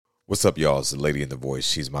What's up, y'all? It's the lady in the voice.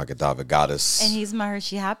 She's my Godiva goddess. And he's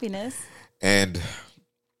Mahershi Happiness. And,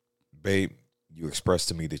 babe, you expressed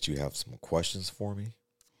to me that you have some questions for me.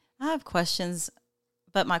 I have questions,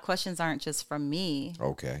 but my questions aren't just from me.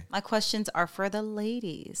 Okay. My questions are for the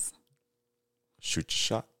ladies. Shoot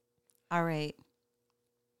your shot. All right.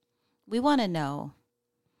 We want to know,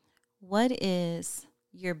 what is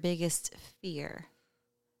your biggest fear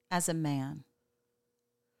as a man?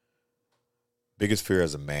 Biggest fear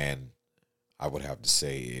as a man, I would have to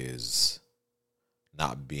say, is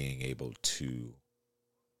not being able to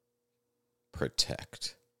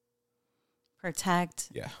protect. Protect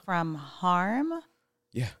Yeah. from harm?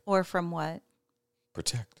 Yeah. Or from what?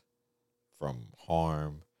 Protect from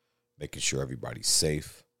harm, making sure everybody's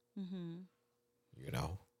safe. Mm-hmm. You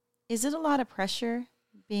know? Is it a lot of pressure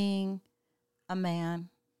being a man?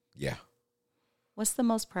 Yeah. What's the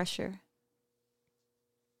most pressure?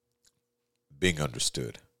 Being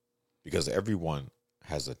understood, because everyone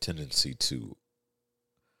has a tendency to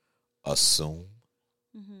assume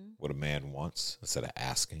what a man wants instead of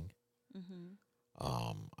asking.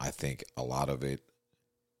 I think a lot of it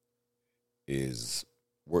is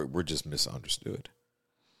we're just misunderstood.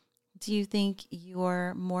 Do you think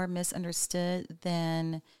you're more misunderstood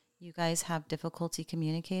than you guys have difficulty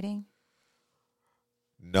communicating?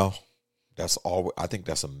 No, that's all. I think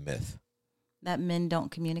that's a myth. That men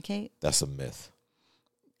don't communicate? That's a myth.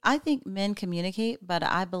 I think men communicate, but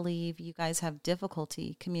I believe you guys have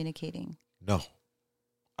difficulty communicating. No,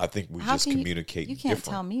 I think we How just can communicate. You can't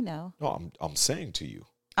different. tell me no. No, I'm saying to you.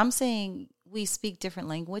 I'm saying we speak different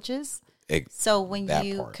languages. It, So when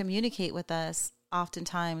you part. communicate with us,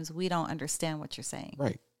 oftentimes we don't understand what you're saying.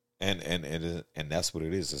 Right. And that's what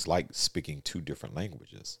it is. It's like speaking two different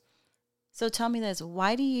languages. So tell me this,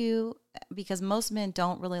 why do you, because most men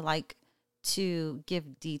don't really like to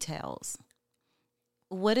give details.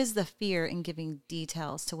 What is the fear in giving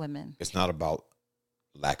details to women? It's not about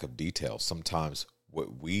lack of details. Sometimes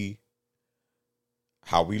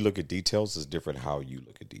how we look at details is different how you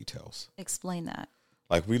look at details. Explain that.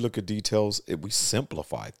 Like we look at details, we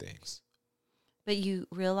simplify things. But you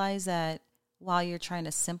realize that while you're trying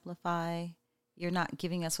to simplify, you're not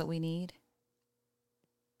giving us what we need.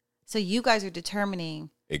 So you guys are determining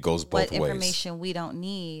It goes both what ways. information we don't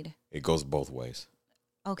need. It goes both ways.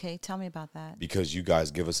 Okay, tell me about that. Because you guys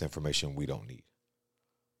give us information we don't need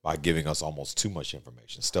by giving us almost too much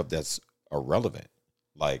information, stuff that's irrelevant.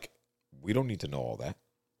 Like, we don't need to know all that.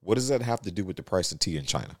 What does that have to do with the price of tea in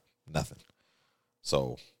China? Nothing.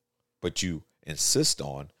 So, but you insist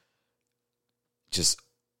on just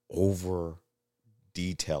over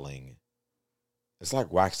detailing. It's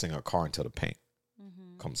like waxing a car until the paint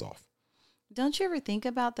comes off. Don't you ever think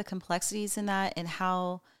about the complexities in that and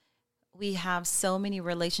how we have so many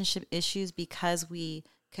relationship issues because we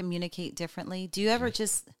communicate differently? Do you ever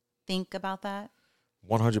just think about that?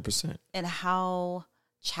 100%. And how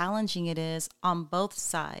challenging it is on both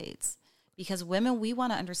sides? Because women, we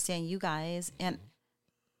want to understand you guys. And,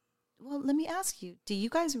 well, let me ask you, do you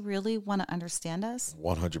guys really want to understand us?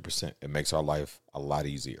 100%. It makes our life a lot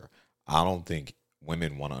easier. I don't think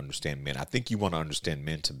women want to understand men. I think you want to understand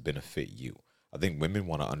men to benefit you. I think women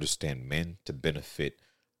want to understand men to benefit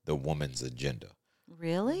the woman's agenda.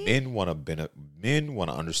 Really? Men want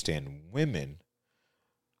to understand women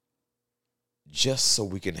just so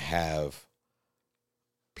we can have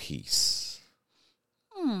peace.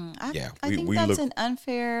 I think that's an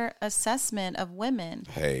unfair assessment of women.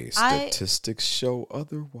 Hey, statistics show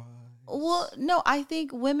otherwise. Well, no, I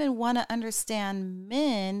think women want to understand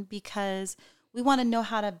men because we want to know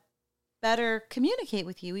how to better communicate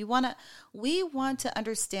with you. We want to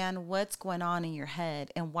understand what's going on in your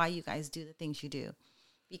head and why you guys do the things you do.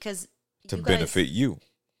 Because to benefit you.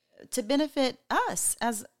 To benefit us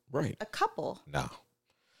as right. a couple. No.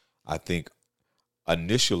 I think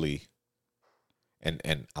initially, and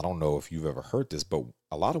I don't know if you've ever heard this, but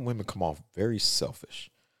a lot of women come off very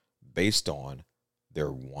selfish based on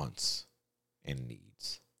their wants and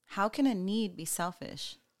needs. How can a need be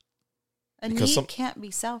selfish? Need can't be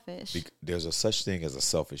selfish. There's a such thing as a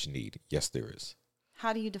selfish need. Yes, there is.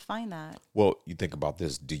 How do you define that? Well, you think about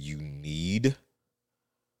this. Do you need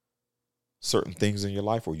certain things in your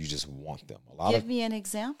life or you just want them? Give me an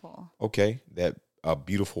example. Okay, that a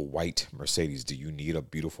beautiful white Mercedes. Do you need a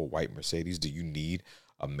beautiful white Mercedes? Do you need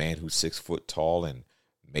a man who's 6 foot tall and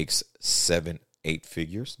makes 7, 8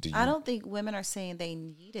 figures? I don't think women are saying they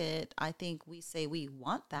need it. I think we say we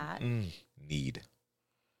want that. Need.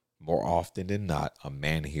 More often than not, a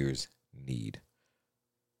man hears need.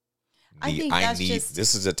 I think that's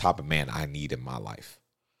this is the type of man I need in my life.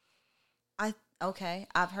 Okay,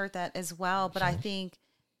 I've heard that as well, but I think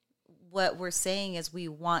what we're saying is we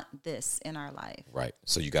want this in our life. Right.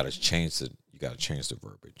 So you got to change the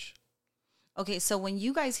verbiage. Okay, so when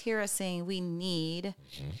you guys hear us saying we need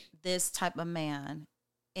this type of man,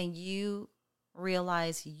 and you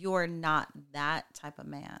realize you're not that type of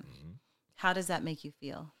man, how does that make you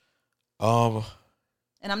feel? And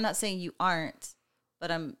I'm not saying you aren't,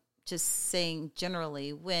 but I'm just saying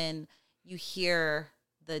generally when you hear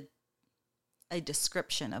a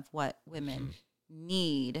description of what women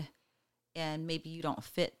need, and maybe you don't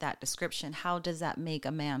fit that description, how does that make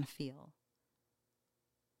a man feel?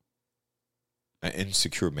 An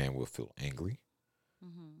insecure man will feel angry,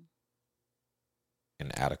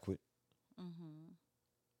 inadequate,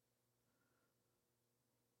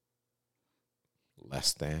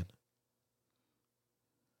 less than.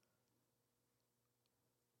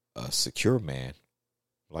 A secure man,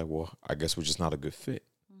 like, well, I guess we're just not a good fit.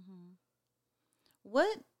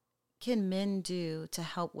 What can men do to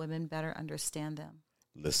help women better understand them?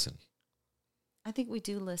 Listen. I think we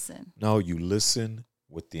do listen. No, you listen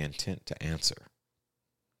with the intent to answer.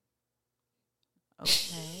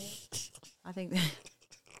 Okay. I think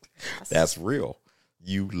that's real.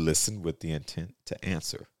 You listen with the intent to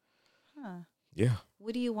answer. Huh. Yeah.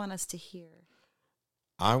 What do you want us to hear?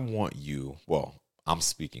 I want you, well, I'm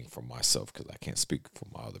speaking for myself because I can't speak for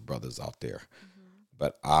my other brothers out there.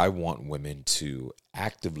 But I want women to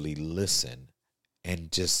actively listen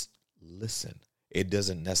and just listen. It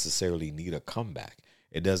doesn't necessarily need a comeback.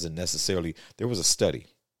 It doesn't necessarily. There was a study,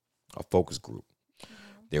 a focus group.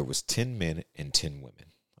 There was 10 men and 10 women,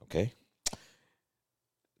 okay?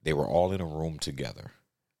 They were all in a room together.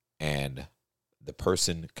 And the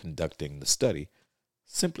person conducting the study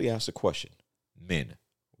simply asked a question. Men,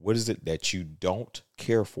 what is it that you don't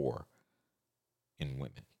care for in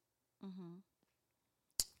women?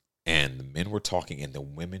 And the men were talking, and the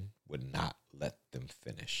women would not let them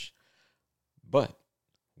finish. But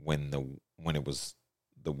when it was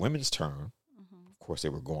the women's turn, of course they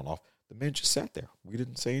were going off. The men just sat there. We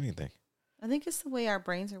didn't say anything. I think it's the way our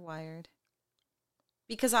brains are wired.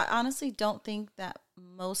 Because I honestly don't think that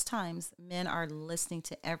most times men are listening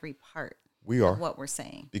to every part of what we're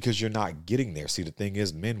saying. Because you're not getting there. See, the thing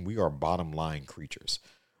is, men, we are bottom line creatures.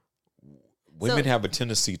 Women have a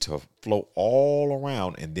tendency to float all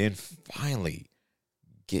around and then finally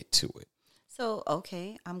get to it. So,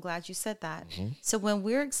 okay, I'm glad you said that. So when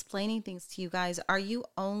we're explaining things to you guys, are you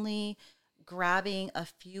only grabbing a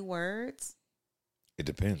few words? It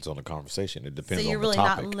depends on the conversation. It depends on the topic. So you're really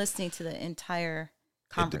not listening to the entire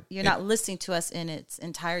conversation. You're not listening to us in its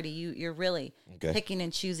entirety. You're really picking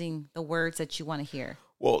and choosing the words that you want to hear.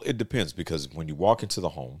 Well, it depends, because when you walk into the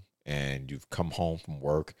home and you've come home from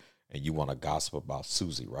work and you want to gossip about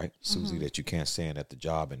Susie, right? Susie that you can't stand at the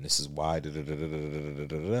job, and this is why.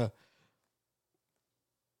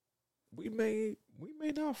 We may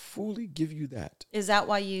not fully give you that. Is that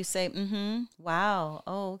why you say, wow,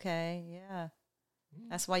 oh, okay, yeah.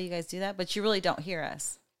 That's why you guys do that, but you really don't hear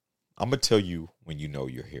us. I'm going to tell you when you know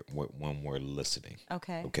you're here, when we're listening.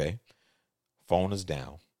 Okay. Okay? Phone is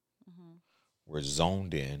down. We're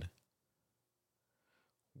zoned in.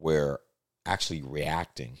 We're actually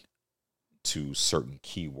reacting to certain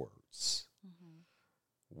keywords.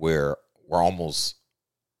 Where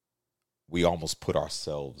we almost put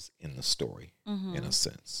ourselves in the story in a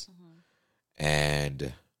sense.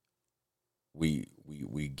 And we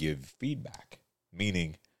give feedback,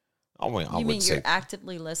 meaning you're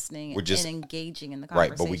actively listening and engaging in the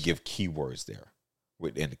conversation. Right, but we give keywords there.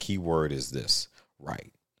 And the keyword is this,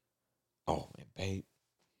 right? Oh, and babe.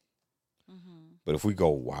 But if we go,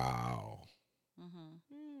 wow.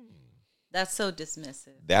 That's so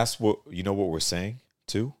dismissive. That's what we're saying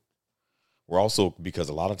too? We're also, because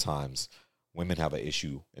a lot of times women have an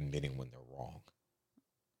issue admitting when they're wrong.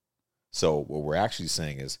 So what we're actually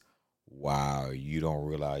saying is, wow, you don't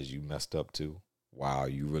realize you messed up too? Wow,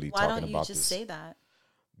 you really talking about this? Why don't you just say that?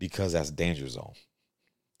 Because that's danger zone.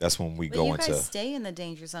 That's when we go into... you guys stay in the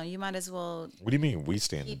danger zone. You might as well... What do you mean we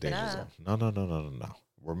stay in the danger zone? No.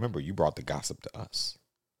 Remember, you brought the gossip to us.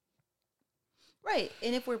 Right.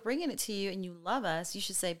 And if we're bringing it to you and you love us, you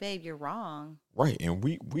should say, babe, you're wrong. Right. And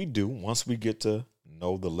we do, once we get to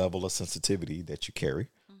know the level of sensitivity that you carry,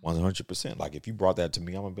 100%. Like, if you brought that to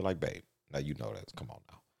me, I'm going to be like, babe, now you know that. Come on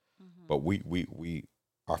now. But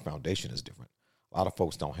our foundation is different. A lot of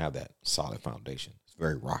folks don't have that solid foundation. It's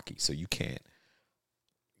very rocky. So you can't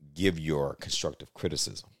give your constructive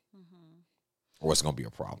criticism or it's going to be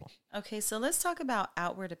a problem. Okay. So let's talk about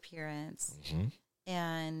outward appearance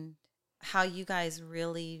and how you guys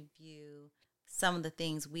really view some of the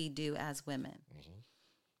things we do as women.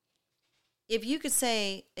 if you could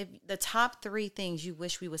say if the top 3 things you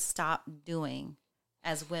wish we would stop doing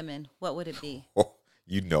as women, what would it be?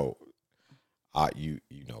 You know, you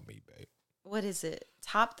know me, babe. What is it?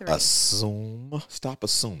 Top 3. Assume. Stop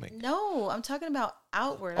assuming. No, I'm talking about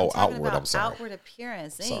outward. Oh, I'm talking outward. about I'm sorry. outward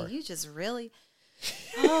appearance. Dang, Sorry. you just really.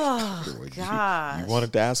 Oh gosh. You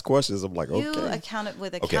wanted to ask questions. I'm like, You okay. accounted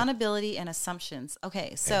with accountability and assumptions. Okay,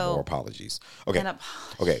 And so more apologies. Okay. and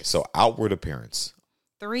Okay. So outward appearance.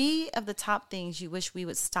 3 of the top things you wish we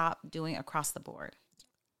would stop doing across the board.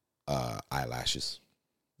 Eyelashes.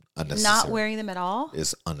 Unnecessary. Not wearing them at all.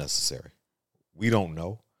 It's unnecessary. We don't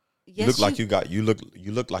know. Yes, You look like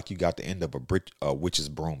you look like you got the end of a witch's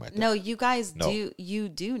broom at that. No, you guys No. do. You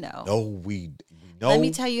do know. No, we know. Let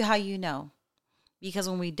me tell you how you know. Because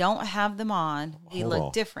when we don't have them on, we Hold look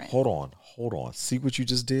on. different. Hold on. See what you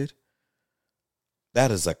just did?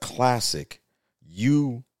 That is a classic.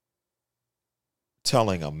 You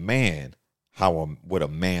telling a man what a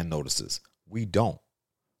man notices. We don't.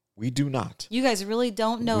 We do not. You guys really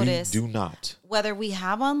don't notice We do not. whether we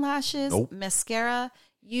have on lashes, Nope. mascara.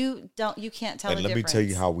 You don't. You can't tell And the let difference. me tell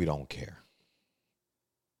you how we don't care.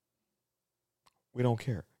 We don't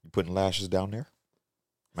care. You putting lashes down there?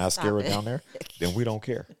 Mascara Stop it. down there? Then we don't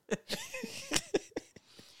care.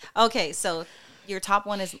 Okay, so your top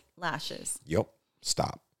one is lashes. Yep.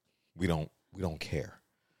 Stop. We don't care.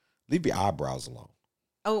 Leave your eyebrows alone.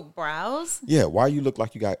 Oh, brows? Yeah, why you look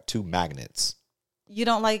like you got 2 magnets? You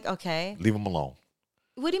don't like? Okay. Leave them alone.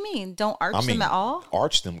 What do you mean? Don't arch them at all?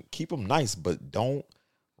 Arch them, keep them nice, but don't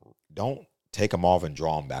take them off and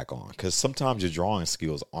draw them back on, because sometimes your drawing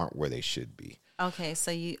skills aren't where they should be. Okay,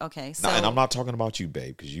 so Now, and I'm not talking about you,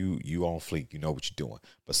 babe, because you on fleek. You know what you're doing.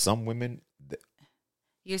 But some women,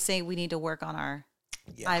 you're saying we need to work on our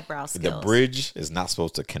yeah, eyebrow skills. the bridge is not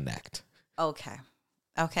supposed to connect. Okay.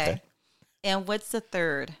 Okay. And what's the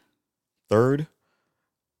third? Third,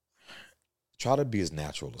 try to be as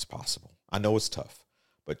natural as possible. I know it's tough,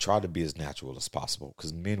 but try to be as natural as possible,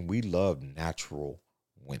 because men, we love natural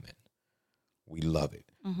women. We love it.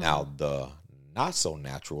 Mm-hmm. Now, the not so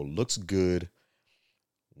natural looks good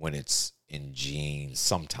when it's in jeans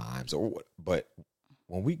sometimes, but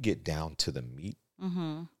when we get down to the meat,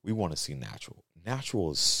 Mm-hmm. we want to see natural.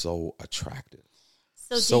 Natural is so attractive.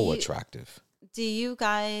 So Attractive. do you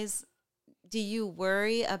guys, do you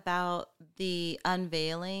worry about the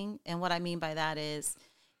unveiling? And what I mean by that is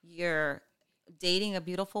you're dating a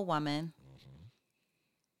beautiful woman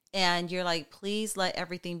and you're like, please let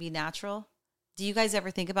everything be natural. Do you guys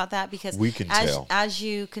ever think about that? Because We can tell. as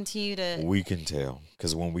you continue to, We can tell,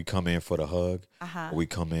 because when we come in for the hug, we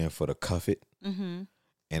come in for the cuff it, mm-hmm.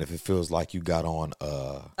 and if it feels like you got on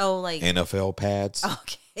like, NFL pads,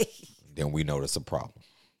 okay. then we know that's a problem.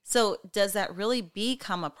 So does that really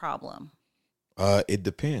become a problem? It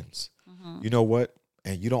depends. Mm-hmm. You know what?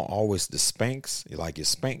 And you don't always, the spanks, like your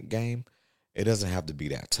spank game, it doesn't have to be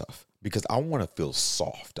that tough, because I want to feel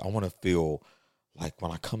soft. I want to feel like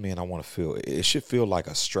when I come in, I want to feel, it should feel like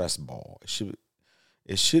a stress ball.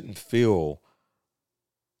 It shouldn't feel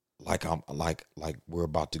like I'm like we're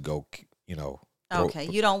about to go, Okay,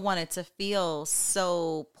 you don't want it to feel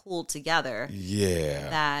so pulled together yeah.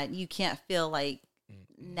 that you can't feel like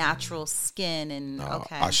natural skin and No,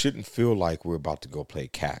 okay. I shouldn't feel like we're about to go play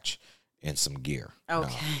catch in some gear.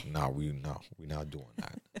 Okay. We're not doing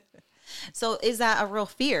that. So is that a real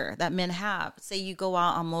fear that men have? Say you go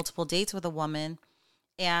out on multiple dates with a woman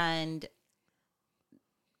and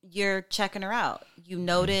you're checking her out. You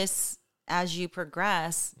notice as you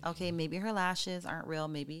progress, okay, maybe her lashes aren't real.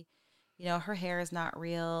 Maybe, her hair is not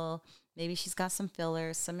real. Maybe she's got some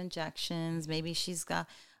fillers, some injections. Maybe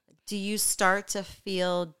do you start to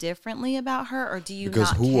feel differently about her, or do you Because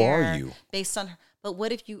not who care are you? based on her? But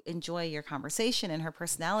what if you enjoy your conversation and her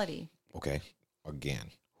personality? Okay.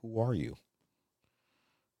 Again, who are you?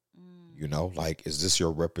 Mm. Like, is this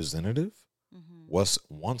your representative? Mm-hmm.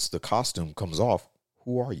 Once the costume comes off,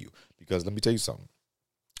 who are you? Because let me tell you something.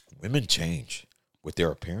 Women change with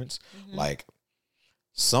their appearance. Mm-hmm. Like,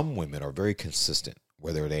 some women are very consistent,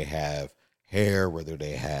 whether they have hair, whether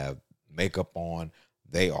they have makeup on,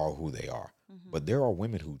 they are who they are. Mm-hmm. But there are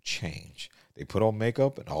women who change. They put on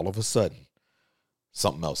makeup and all of a sudden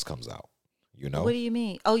something else comes out, What do you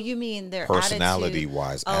mean? Oh, you mean their personality attitude.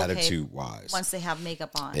 wise, Okay. attitude wise. Once they have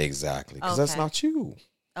makeup on. Exactly. Because that's Okay. not you.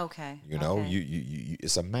 Okay. Okay. Okay. You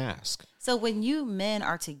it's a mask. So when you men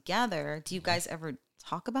are together, do you guys ever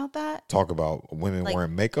talk about that? Talk about women Like-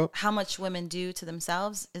 wearing makeup. How much women do to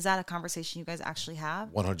themselves? Is that a conversation you guys actually have?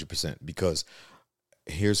 100%. Because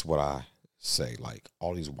here's what I say, like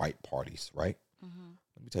all these white parties, right? Mm-hmm.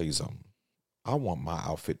 Let me tell you something. I want my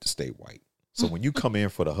outfit to stay white. So when you come in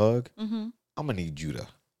for the hug, Mm-hmm. I'm gonna need you to.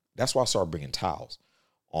 That's why I started bringing towels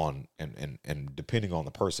on, and depending on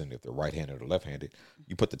the person, if they're right-handed or left-handed,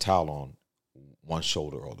 you put the towel on one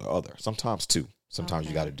shoulder or the other. Sometimes two. Sometimes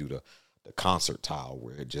you got to do the concert towel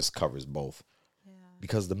where it just covers both. Yeah.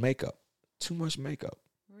 Because the makeup, too much makeup.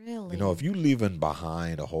 Really? You know, if you leaving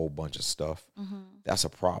behind a whole bunch of stuff, Mm-hmm. that's a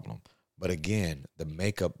problem. But again, the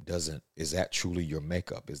makeup is that truly your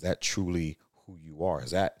makeup? Is that truly who you are?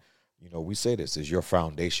 Is that, you know, we say this, is your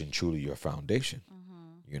foundation truly your foundation?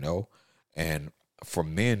 Mm-hmm. You know? And for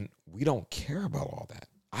men, we don't care about all that.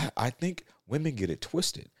 I think women get it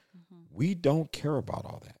twisted. Mm-hmm. We don't care about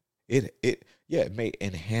all that. It may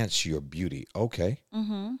enhance your beauty, okay?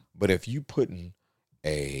 Mm-hmm. But if you putting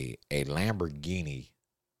a Lamborghini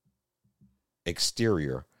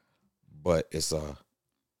exterior, but it's a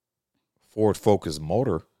Ford Focus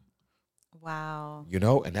motor, Wow. you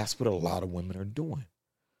know, and that's what a lot of women are doing.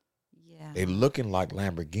 Yeah. They looking like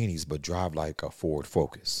Lamborghinis, but drive like a Ford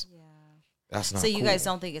Focus. Yeah. That's not. So you cool. guys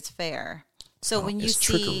don't think it's fair. So No, when you it's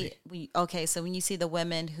see, trickery. so when you see the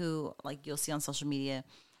women who, like, you'll see on social media,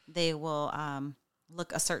 they will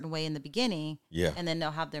look a certain way in the beginning, Yeah. and then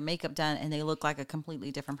they'll have their makeup done, and they look like a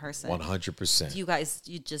completely different person. 100%.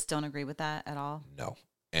 You just don't agree with that at all? No.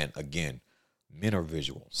 And again, men are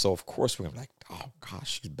visual. So of course we're gonna be like, oh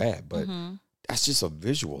gosh, she's bad. But Mm-hmm. that's just a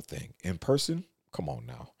visual thing. In person, come on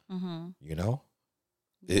now. Mm-hmm. You know?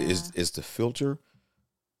 Yeah. Is the filter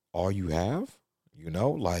all you have? You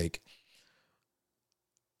know, like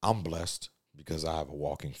I'm blessed because I have a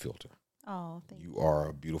walking filter. Oh, thank you. You are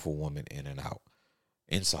a beautiful woman in and out,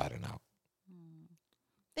 inside and out.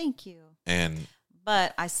 Thank you. And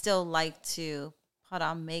But I still like to put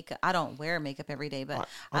on makeup. I don't wear makeup every day, but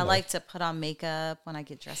I I know. like to put on makeup when I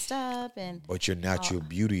get dressed up. And but your natural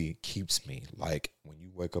beauty keeps me. Like when you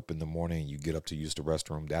wake up in the morning and you get up to use the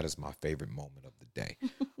restroom, that is my favorite moment of the day.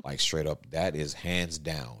 Like straight up, that is hands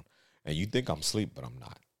down. And you think I'm asleep, but I'm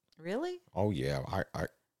not. really, Oh yeah,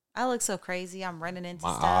 I look so crazy. I'm running into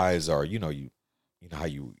my stuff. eyes are, you know how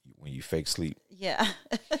you when you fake sleep, Yeah.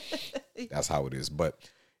 that's how it is. But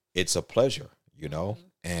it's a pleasure, you know?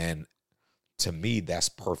 And to me, that's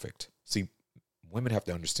perfect. See, women have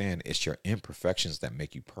to understand it's your imperfections that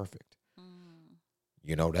make you perfect.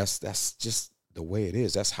 You know, that's just the way it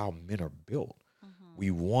is. That's how men are built.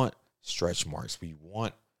 We want stretch marks. We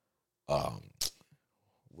want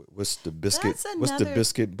what's the biscuit? That's What's the another-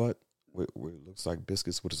 biscuit butt? Where it looks like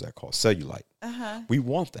biscuits. What is that called? Cellulite. Uh-huh. We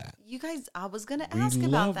want that. You guys, I was going to We ask about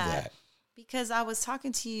love that because I was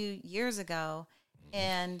talking to you years ago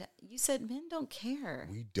and you said men don't care.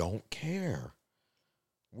 We don't care.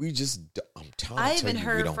 We just, I'm telling I you, even we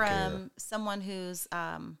heard don't from care. someone who's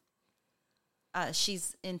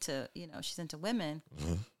she's into women,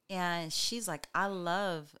 and she's like, I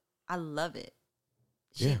love it.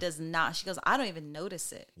 She Yeah. does not. She goes, I don't even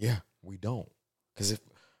notice it. Yeah, we don't. Because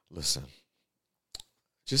listen,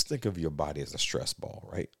 just think of your body as a stress ball,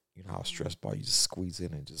 right? You know how a stress ball, you just squeeze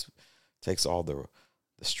in and just takes all the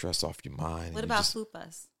stress off your mind. What and you about just,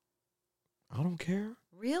 fupas? I don't care.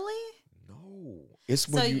 Really? No. It's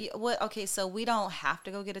So when what? Okay, so we don't have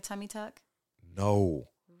to go get a tummy tuck. no.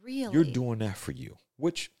 Really? You're doing that for you,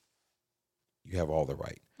 which you have all the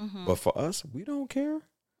right. Mhm. But for us, we don't care.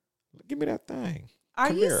 Give me that thing. Are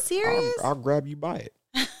Come you here. serious? I'll grab you by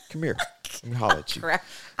it. Come here. Let me holler at you. Crap.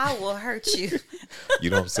 I will hurt you. You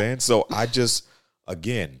know what I'm saying? So I just,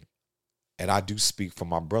 again, and I do speak for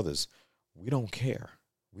my brothers, we don't care.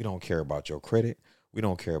 We don't care about your credit. We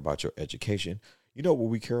don't care about your education. You know what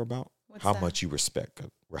we care about? What's how that? much you respect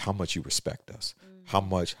us.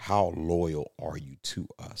 How loyal are you to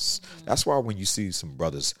us? That's why when you see some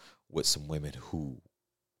brothers with some women who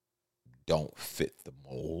don't fit the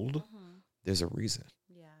mold, there's a reason.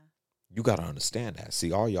 Yeah. You got to understand that.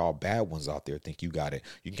 See, all y'all bad ones out there think you got it.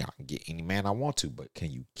 You can get any man I want to, but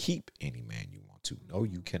can you keep any man you want to? No,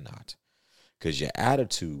 you cannot. Because your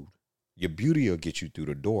attitude, your beauty will get you through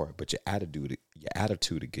the door, but your attitude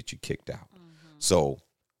will get you kicked out. So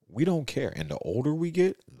we don't care. And the older we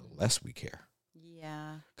get, the less we care.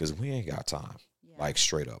 Yeah. Because we ain't got time. Yeah. Like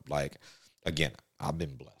straight up. Like, again, I've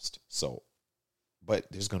been blessed. So, but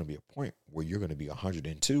there's going to be a point where you're going to be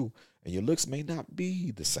 102 and your looks may not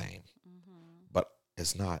be the same. But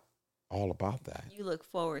it's not all about that. You look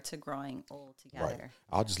forward to growing old Right. together.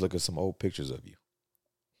 I'll just look at some old pictures of you.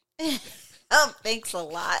 Oh, thanks a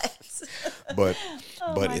lot. But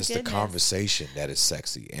Oh, but my it's the goodness. conversation that is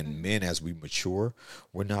sexy. And men, as we mature,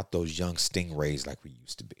 we're not those young stingrays like we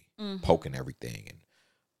used to be, poking everything and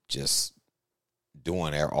just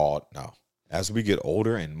doing it all. No. As we get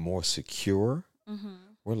older and more secure,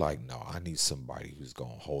 we're like, no, I need somebody who's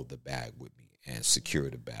going to hold the bag with me and secure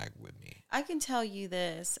the bag with me. I can tell you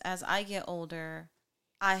this, as I get older,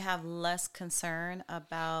 I have less concern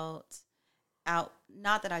about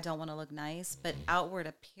not that I don't want to look nice, but outward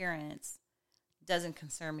appearance doesn't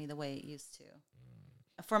concern me the way it used to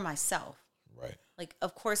for myself. Right. Like,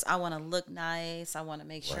 of course, I want to look nice. I want to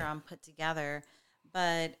make sure Right. I'm put together.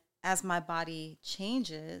 But as my body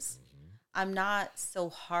changes, I'm not so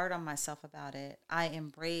hard on myself about it. I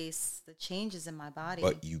embrace the changes in my body.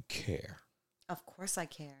 But you care. Of course I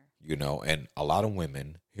care. You know, and a lot of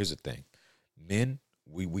women, here's the thing. Men,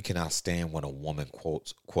 we cannot stand when a woman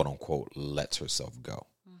quote unquote lets herself go.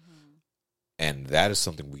 And that is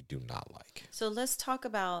something we do not like. So let's talk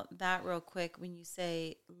about that real quick when you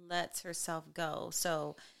say lets herself go.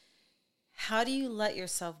 So how do you let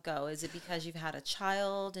yourself go? Is it because you've had a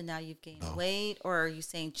child and now you've gained weight? Or are you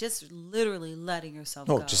saying just literally letting yourself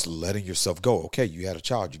go? No, just letting yourself go. Okay, you had a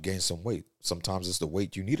child, you gained some weight. Sometimes it's the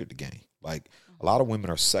weight you needed to gain. Like a lot of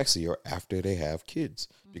women are sexier after they have kids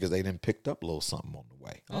because they done picked up a little something on the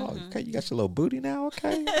way. Oh, okay, you got your little booty now.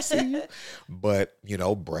 Okay, I see you. But, you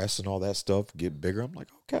know, breasts and all that stuff get bigger. I'm like,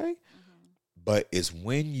 okay. But it's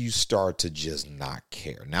when you start to just not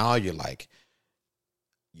care. Now you're like,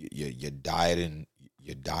 you're dieting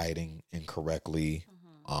incorrectly.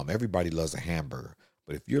 Everybody loves a hamburger.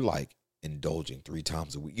 But if you're like indulging 3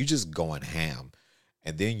 times a week, you're just going ham.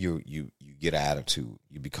 And then you get attitude,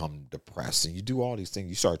 you become depressed, and you do all these things.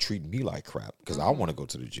 You start treating me like crap because I want to go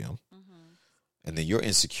to the gym. And then your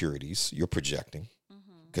insecurities, you're projecting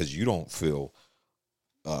because you don't feel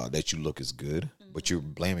that you look as good, but you're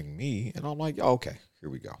blaming me. And I'm like, oh, okay, here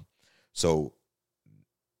we go. So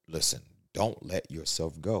listen, don't let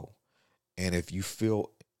yourself go. And if you feel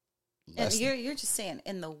and you're just saying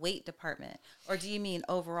in the weight department, or do you mean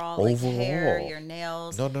overall, like hair, your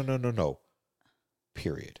nails? No.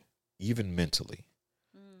 Period. Even mentally.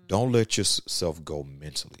 Don't let yourself go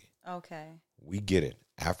mentally. Okay. We get it.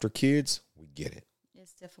 After kids, we get it.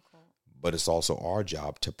 It's difficult. But it's also our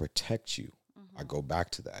job to protect you. I go back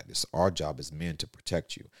to that. It's our job as men to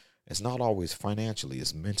protect you. It's not always financially,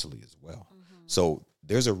 it's mentally as well. So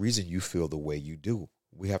there's a reason you feel the way you do.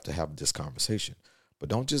 We have to have this conversation. But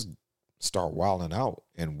don't just start wilding out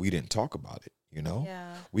and we didn't talk about it. You know,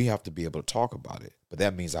 we have to be able to talk about it, but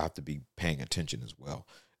that means I have to be paying attention as well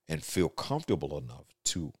and feel comfortable enough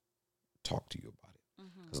to talk to you about it.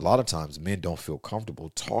 Because a lot of times men don't feel comfortable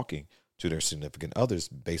talking to their significant others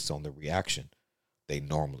based on the reaction they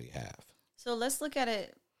normally have. So let's look at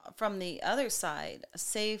it from the other side.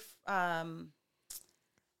 Say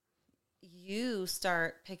you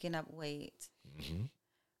start picking up weight.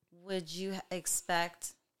 Would you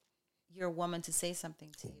expect your woman to say something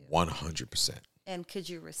to you? 100%. And could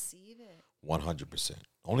you receive it? 100%.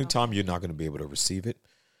 Only time you're not going to be able to receive it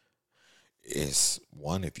is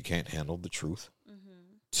 1, if you can't handle the truth.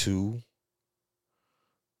 2,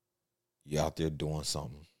 you're out there doing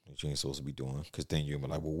something that you ain't supposed to be doing, because then you're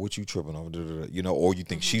like, well, what you tripping over? You know, or you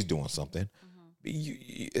think she's doing something.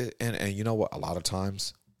 And you know what? A lot of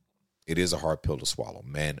times it is a hard pill to swallow,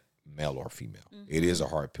 male or female. It is a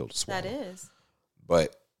hard pill to swallow. That is.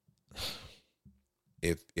 But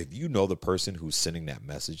if you know the person who's sending that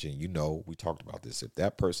message, and you know, we talked about this, if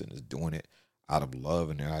that person is doing it out of love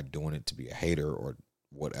and they're not doing it to be a hater or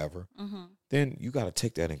whatever, then you got to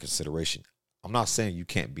take that in consideration. I'm not saying you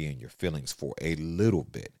can't be in your feelings for a little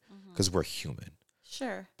bit, because we're human.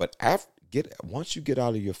 Sure. But once you get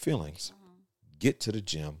out of your feelings, get to the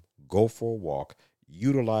gym, go for a walk,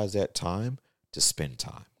 utilize that time to spend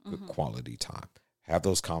time, good quality time. Have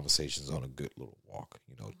those conversations on a good little walk,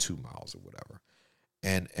 2 miles or whatever.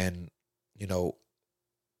 And you know,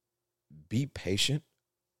 be patient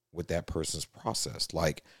with that person's process.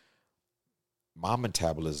 Like, my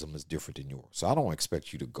metabolism is different than yours. So I don't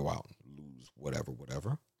expect you to go out and lose whatever.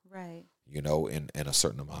 Right. In a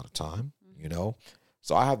certain amount of time,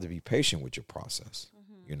 So I have to be patient with your process.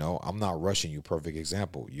 I'm not rushing you. Perfect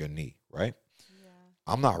example, your knee, right? Yeah.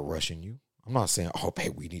 I'm not rushing you. I'm not saying, oh,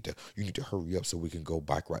 babe, you need to hurry up so we can go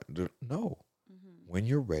bike ride. No. When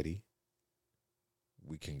you're ready,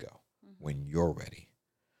 we can go. When you're ready,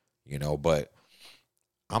 but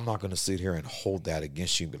I'm not going to sit here and hold that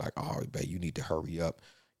against you and be like, oh, babe, you need to hurry up.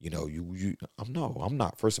 I'm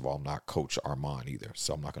not, first of all, I'm not Coach Armand either.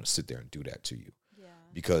 So I'm not going to sit there and do that to you. Yeah.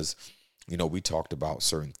 Because, we talked about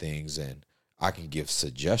certain things and I can give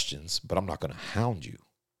suggestions, but I'm not going to hound you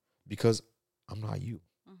because I'm not you.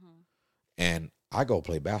 And I go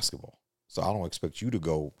play basketball. So I don't expect you to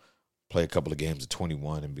go play a couple of games at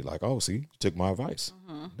 21 and be like, oh, see, you took my advice.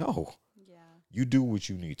 No. Yeah. You do what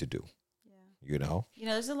you need to do. Yeah. You know?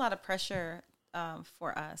 There's a lot of pressure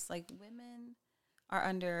for us. Like, women are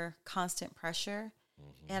under constant pressure.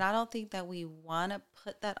 And I don't think that we want to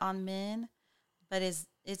put that on men, but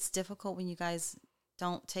it's difficult when you guys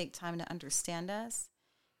don't take time to understand us.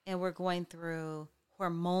 And we're going through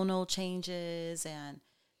hormonal changes and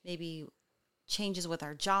maybe changes with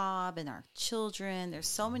our job and our children. There's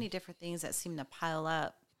so many different things that seem to pile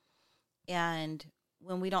up. And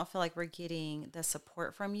when we don't feel like we're getting the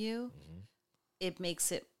support from you, it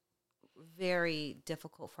makes it very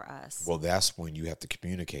difficult for us. Well, that's when you have to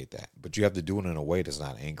communicate that. But you have to do it in a way that's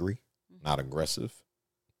not angry, not aggressive.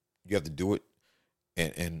 You have to do it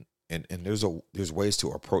and there's ways to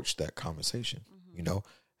approach that conversation. You know,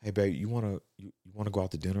 hey babe, you wanna go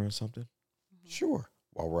out to dinner or something? Sure.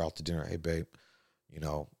 While we're out to dinner, hey babe, you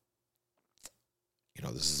know,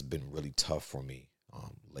 this has been really tough for me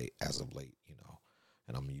as of late, you know,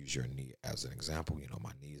 and I'm gonna use your knee as an example. You know,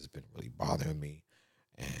 my knee has been really bothering me,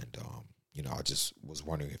 and you know, I just was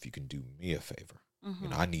wondering if you can do me a favor. You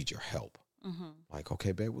know, I need your help. Like,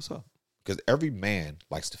 okay, babe, what's up? Because every man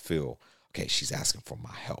likes to feel, okay, she's asking for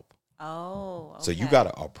my help. Oh, okay. So you got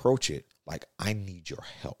to approach it like, I need your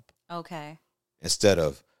help. Okay. Instead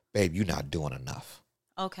of, babe, you're not doing enough.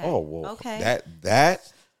 Okay. Oh, well, okay.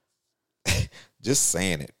 that, just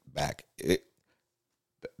saying it back,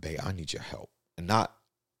 babe, I need your help. And not,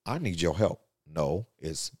 I need your help. No,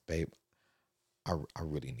 it's, babe, I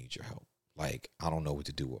really need your help. Like, I don't know what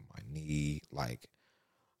to do with my knee. Like,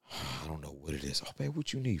 I don't know what it is. Oh, babe,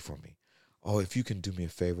 what you need from me? Oh, if you can do me a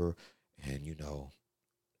favor and, you know,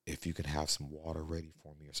 if you can have some water ready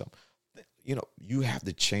for me or something. You know, you have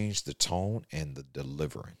to change the tone and the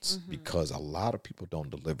deliverance because a lot of people don't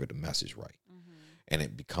deliver the message right. And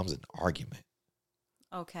it becomes an argument.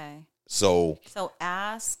 Okay. So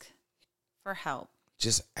ask for help.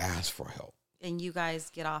 Just ask for help. And you guys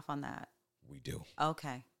get off on that. We do.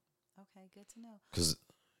 Okay. Okay, good to know. Because,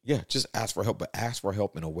 yeah, just ask for help, but ask for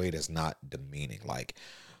help in a way that's not demeaning. Like,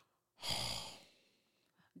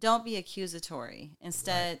 don't be accusatory.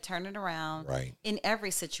 Instead, turn it around in every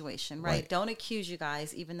situation, right? Don't accuse you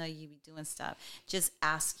guys, even though you be doing stuff. Just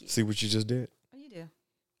ask you. See what you just did? Oh, you do.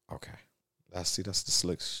 Okay. That's the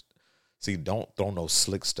slick. See, don't throw no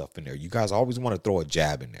slick stuff in there. You guys always want to throw a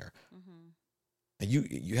jab in there. And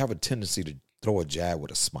you have a tendency to throw a jab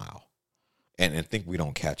with a smile and think we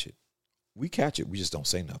don't catch it. We catch it. We just don't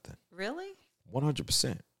say nothing. Really?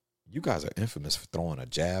 100%. You guys are infamous for throwing a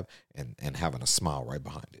jab and having a smile right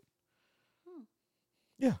behind it.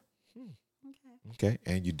 Yeah. Okay.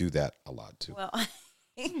 And you do that a lot too. Well,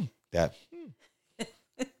 that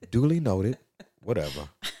duly noted. Whatever.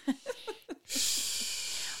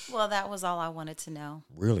 Well, that was all I wanted to know.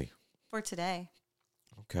 Really? For today.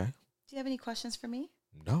 Okay. Do you have any questions for me?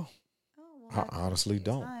 No. Oh, well, I honestly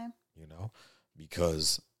don't. You know,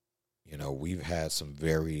 because, you know, we've had some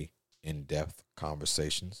very in-depth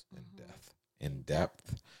conversations,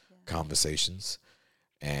 in-depth conversations,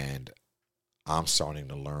 and I'm starting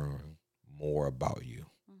to learn more about you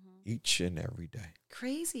each and every day.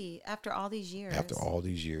 Crazy. After all these years. After all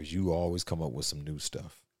these years, you always come up with some new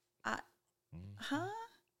stuff.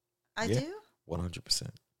 I do? 100%.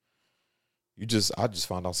 I just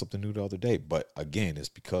found out something new the other day, but again, it's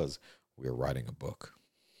because we're writing a book.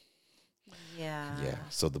 Yeah. Yeah.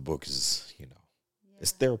 So the book is, you know,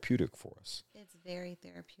 it's therapeutic for us. It's very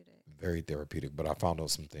therapeutic. Very therapeutic. But I found out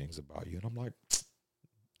some things about you, and I'm like,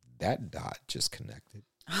 that dot just connected.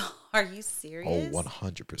 Are you serious? Oh,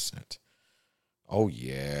 100%. Oh,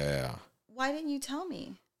 yeah. Why didn't you tell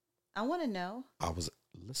me? I want to know. I was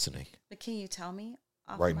listening. But can you tell me?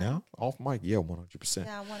 Right now? Off mic? Yeah, 100%.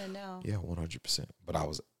 Yeah, I want to know. Yeah, 100%. But I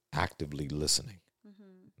was actively listening.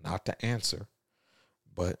 Not to answer,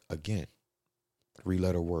 but again,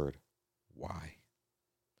 3-letter word. Why?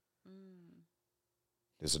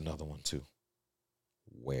 There's another one too.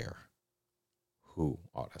 Where? Who?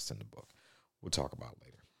 Oh, that's in the book. We'll talk about it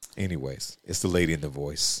later. Anyways, it's the lady in the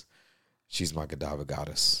voice. She's my Godiva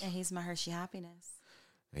goddess. And he's my Hershey happiness.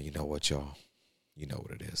 And you know what, y'all? You know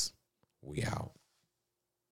what it is. We out.